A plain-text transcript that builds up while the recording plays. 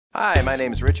Hi, my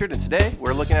name is Richard, and today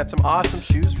we're looking at some awesome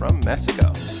shoes from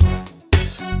Messico.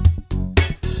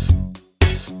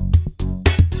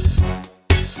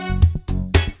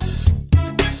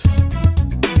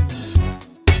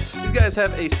 These guys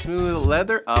have a smooth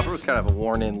leather upper with kind of a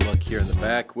worn-in look here in the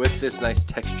back with this nice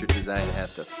textured design at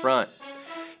the front.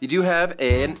 You do have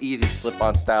an easy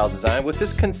slip-on style design with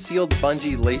this concealed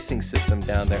bungee lacing system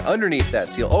down there underneath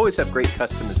that, so you'll always have great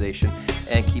customization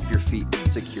and keep your feet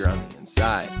secure on the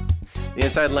inside. The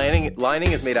inside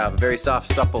lining is made out of very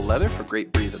soft, supple leather for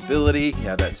great breathability. You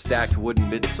have that stacked wooden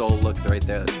midsole look right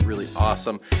there, that's really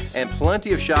awesome. And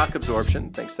plenty of shock absorption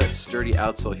thanks to that sturdy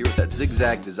outsole here with that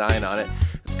zigzag design on it.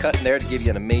 It's cut in there to give you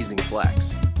an amazing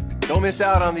flex. Don't miss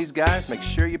out on these guys. Make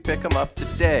sure you pick them up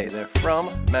today. They're from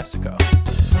Messico.